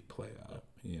movie play out.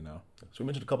 So we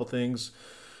mentioned a couple things.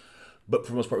 But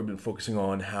for the most part, we've been focusing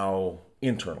on how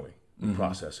internally we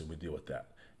process and we deal with that.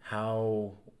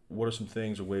 What are some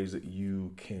things or ways that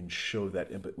you can show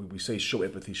that empathy? We say show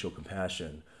empathy, show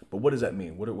compassion, but what does that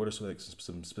mean? What are some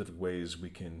specific ways we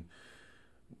can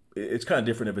it's kind of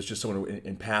different if it's just someone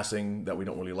in passing that we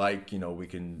don't really like. We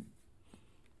can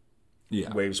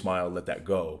wave, smile, let that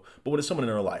go. But when it's someone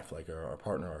in our life, like our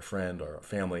partner, our friend, or our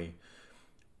family,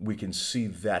 we can see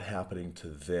that happening to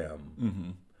them. Mm-hmm.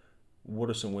 What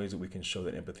are some ways that we can show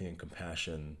that empathy and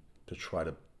compassion to try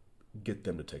to get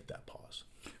them to take that pause?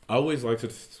 I always like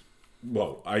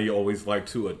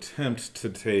to attempt to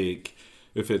take,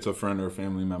 if it's a friend or a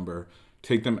family member,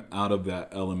 take them out of that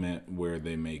element where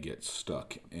they may get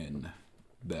stuck in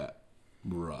that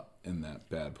rut, in that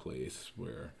bad place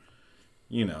where,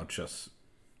 just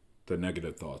the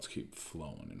negative thoughts keep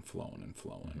flowing and flowing and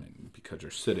flowing, and because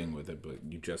you're sitting with it, but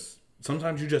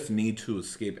sometimes you just need to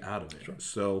escape out of it. Sure.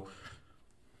 So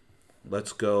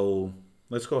let's go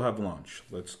have lunch.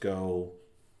 Let's go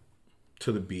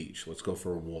to the beach. Let's go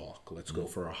for a walk. Let's go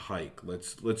for a hike.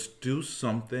 Let's do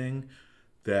something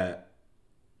that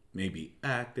may be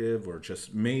active, or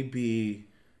just maybe,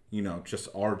 just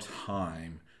our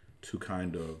time to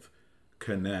kind of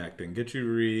connect and get you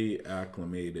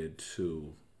reacclimated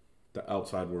to the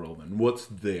outside world and what's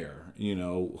there,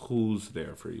 who's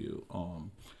there for you.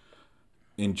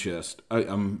 And just,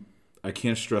 I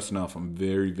can't stress enough, I'm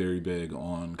very, very big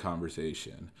on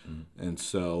conversation. Mm-hmm. And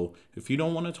so if you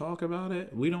don't want to talk about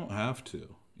it, we don't have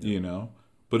to,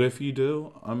 but if you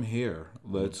do, I'm here.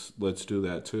 Let's do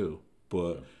that too.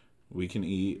 But we can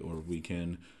eat, or we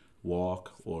can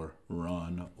walk, or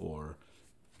run, or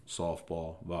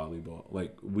softball, volleyball.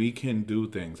 Like, we can do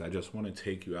things. I just want to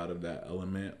take you out of that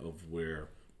element of where,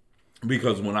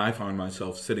 because when I find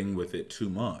myself sitting with it too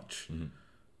much,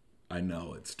 I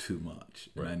know it's too much,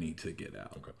 and I need to get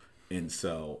out. Okay. And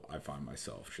so I find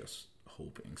myself just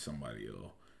hoping somebody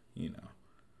will,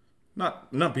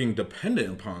 not being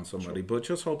dependent upon somebody, but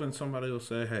just hoping somebody will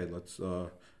say, hey, let's, you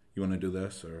want to do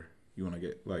this, or you want to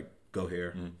get, go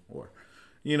here, or,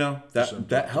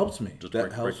 that helps me.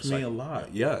 That helps me a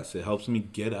lot. Yeah. Yes, it helps me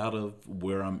get out of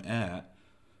where I'm at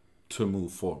to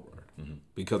move forward. Mm-hmm.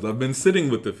 Because I've been sitting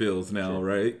with the feels now,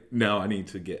 right? Now I need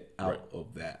to get out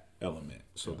of that element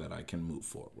so that I can move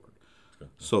forward.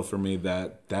 So for me,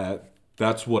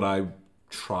 that's what I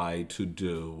try to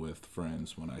do with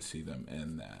friends when I see them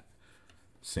in that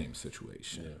same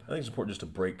situation. Yeah. I think it's important just to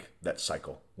break that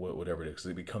cycle, whatever it is, because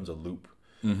it becomes a loop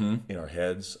in our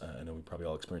heads. I know we probably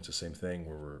all experience the same thing,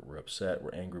 where we're upset,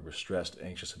 we're angry, we're stressed,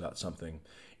 anxious about something,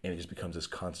 and it just becomes this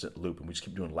constant loop, and we just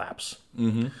keep doing laps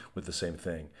with the same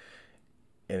thing.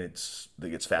 And it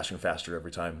gets faster and faster every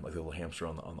time, like the little hamster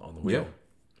on the wheel. Yeah.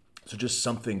 So just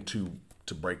something to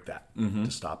break that,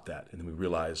 to stop that, and then we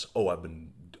realize,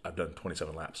 I've done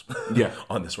 27 laps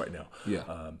on this right now.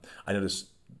 Yeah. I noticed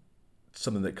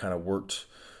something that kind of worked.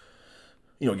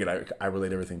 Again, I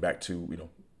relate everything back to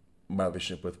my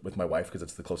relationship with my wife, because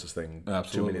it's the closest thing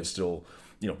to me. And it's still,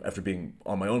 after being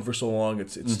on my own for so long,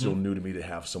 it's still new to me to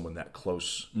have someone that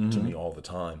close to me all the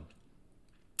time.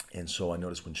 And so I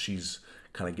noticed when she's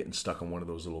kind of getting stuck on one of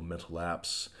those little mental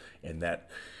laps, and that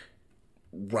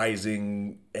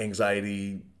rising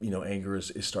anxiety, anger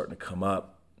is starting to come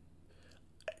up,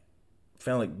 I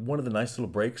found like one of the nice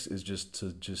little breaks is just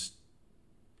to just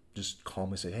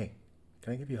calmly say, hey,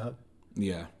 can I give you a hug?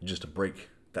 Yeah. Just to break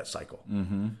that cycle.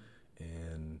 Mm-hmm.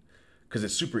 And because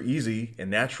it's super easy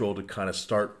and natural to kind of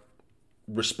start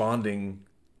responding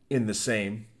in the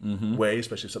same way,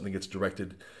 especially if something gets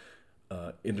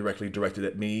indirectly directed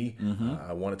at me.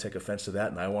 I want to take offense to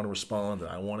that, and I want to respond, and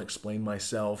I want to explain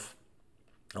myself.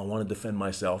 I want to defend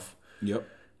myself. Yep.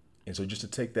 And so just to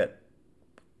take that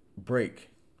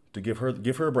break, to give her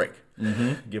a break,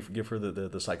 give her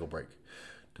the cycle break,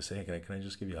 to say, hey, can I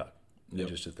just give you a hug? Yep.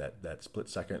 And just that split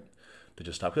second to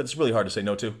just stop. Because it's really hard to say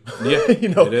no to. Yeah,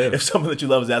 it is. If someone that you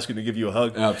love is asking to give you a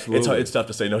hug, absolutely, it's tough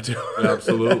to say no to.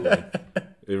 Absolutely,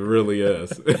 it really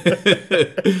is.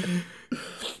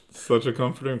 Such a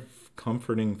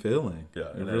comforting feeling. Yeah,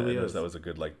 it really is. That was a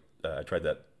good I tried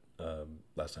that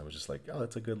last time. I was just like, oh,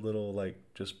 that's a good little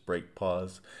just break,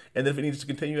 pause, and then if it needs to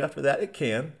continue after that, it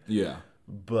can. Yeah.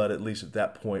 But at least at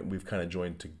that point, we've kind of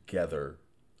joined together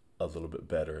a little bit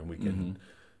better, and we can.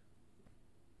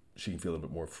 She can feel a little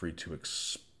bit more free to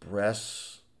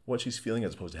express what she's feeling,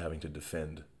 as opposed to having to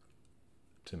defend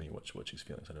to me what she's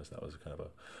feeling. So I noticed that was kind of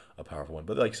a powerful one.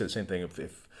 But like you said, same thing.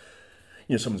 If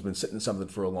someone's been sitting in something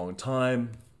for a long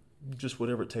time, just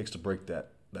whatever it takes to break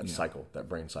that cycle, that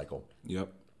brain cycle.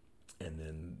 Yep. And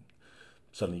then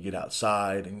suddenly you get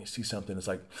outside and you see something. It's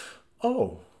like,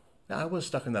 oh, I was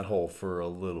stuck in that hole for a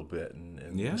little bit,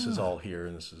 and this is all here,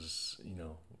 and this is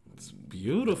it's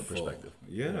beautiful perspective.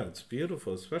 Yeah, it's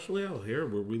beautiful, especially out here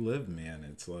where we live, man.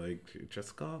 It's like,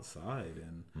 just go outside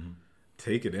and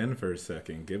take it in for a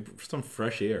second. Get some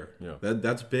fresh air. Yeah.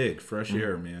 That's big. Fresh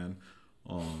air, man.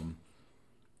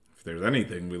 If there's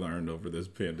anything we learned over this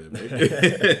pandemic,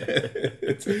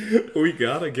 we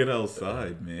gotta get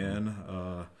outside,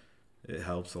 man. It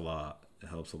helps a lot. It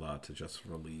helps a lot to just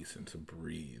release and to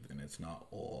breathe, and it's not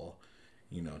all,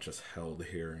 just held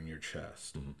here in your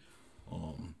chest.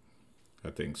 I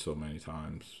think so many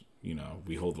times,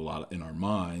 we hold a lot in our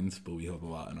minds, but we hold a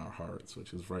lot in our hearts,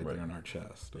 which is right there in our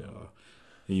chest. Yeah.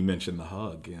 And you mentioned the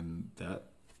hug, and that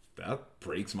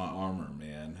breaks my armor,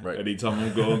 man. Right. Anytime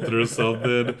I'm going through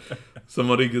something,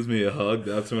 somebody gives me a hug,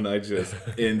 that's when I just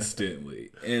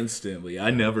instantly, I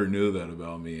never knew that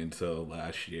about me until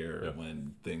last year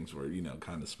when things were,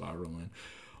 kind of spiraling.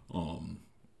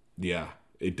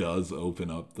 It does open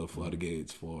up the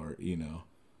floodgates for,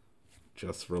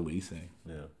 just releasing.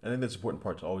 Yeah. I think that's an important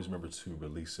part, to always remember to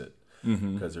release it,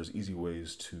 because there's easy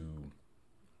ways to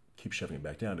keep shoving it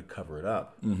back down, to cover it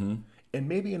up. And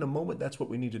maybe in a moment, that's what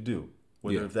we need to do.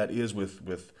 Whether if that is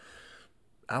with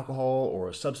alcohol or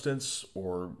a substance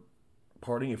or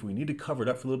partying, if we need to cover it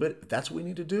up for a little bit, if that's what we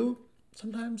need to do,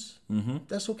 sometimes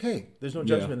that's okay. There's no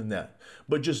judgment in that.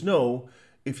 But just know,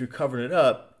 if you're covering it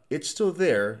up, it's still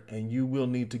there, and you will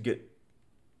need to get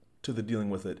to the dealing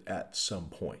with it at some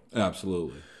point.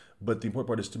 Absolutely. But the important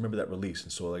part is to remember that release.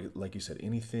 And so, like you said,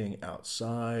 anything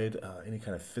outside, any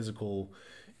kind of physical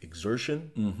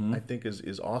exertion, I think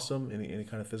is awesome. Any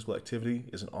kind of physical activity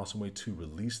is an awesome way to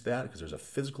release that, because there's a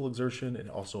physical exertion. It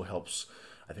also helps,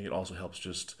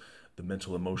 just the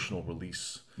mental, emotional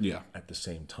release at the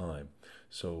same time.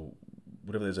 So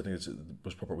whatever it is, I think it's the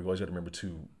most important part. We always got to remember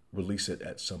to release it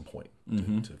at some point,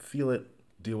 to feel it,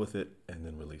 deal with it, and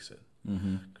then release it.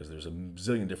 Because there's a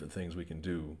zillion different things we can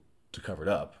do to cover it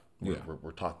up.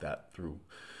 We're taught that through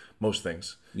most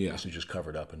things. So you just cover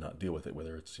it up and not deal with it,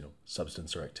 whether it's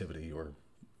substance or activity or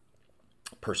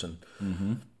person,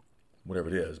 whatever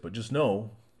it is. But just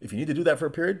know, if you need to do that for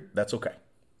a period, that's okay.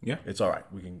 Yeah, it's all right.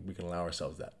 We can allow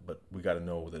ourselves that, but we got to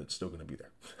know that it's still going to be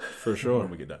there for sure when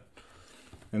we get done.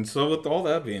 And so, with all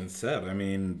that being said, I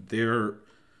mean, there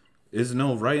is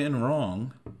no right and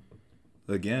wrong.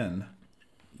 Again,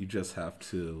 you just have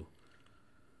to.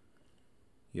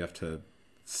 You have to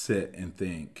sit and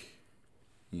think,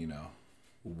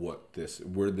 where this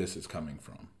is coming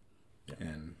from,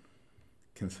 and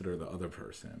consider the other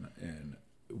person and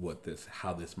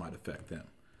how this might affect them.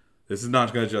 This is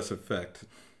not going to just affect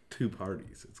two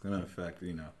parties. It's going to affect,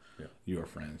 your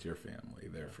friends, your family,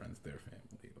 their friends, their family.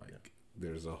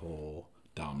 There's a whole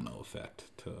domino effect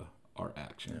to our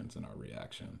actions and our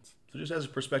reactions. So just as a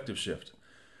perspective shift,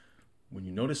 when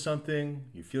you notice something,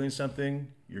 you're feeling something,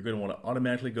 you're going to want to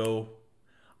automatically go,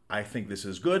 I think this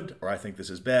is good, or I think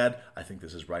this is bad, I think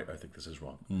this is right, or I think this is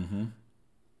wrong.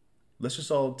 Let's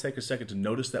just all take a second to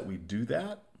notice that we do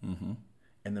that, and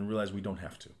then realize we don't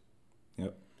have to.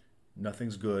 Yep.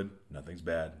 Nothing's good, nothing's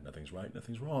bad, nothing's right,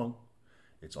 nothing's wrong.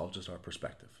 It's all just our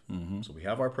perspective. So we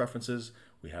have our preferences,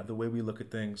 we have the way we look at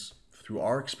things through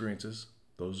our experiences.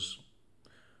 Those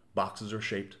boxes are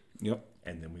shaped. Yep.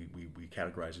 And then we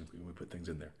categorize and we put things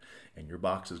in there. And your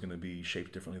box is going to be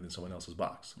shaped differently than someone else's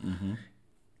box.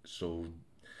 So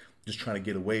just trying to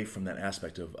get away from that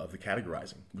aspect of the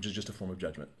categorizing, which is just a form of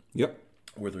judgment. Yep.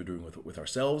 Whether we're doing it with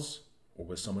ourselves or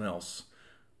with someone else,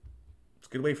 let's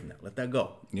get away from that. Let that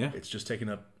go. Yeah. It's just taking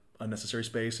up unnecessary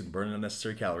space and burning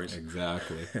unnecessary calories.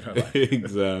 Exactly.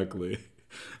 Exactly.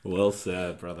 Well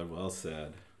said, brother. Well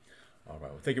said. All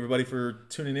right. Well, thank you, everybody, for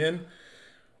tuning in.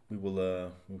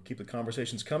 We'll keep the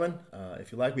conversations coming.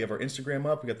 If you like, we have our Instagram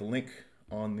up. We got the link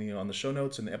on the show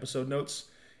notes and the episode notes,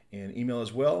 and email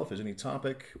as well. If there's any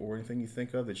topic or anything you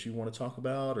think of that you want to talk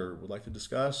about or would like to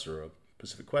discuss, or a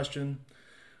specific question,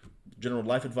 general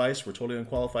life advice we're totally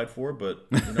unqualified for, but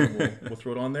we'll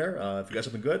throw it on there. If you got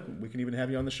something good, we can even have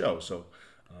you on the show. So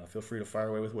feel free to fire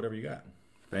away with whatever you got.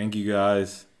 Thank you,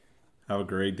 guys. Have a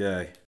great day.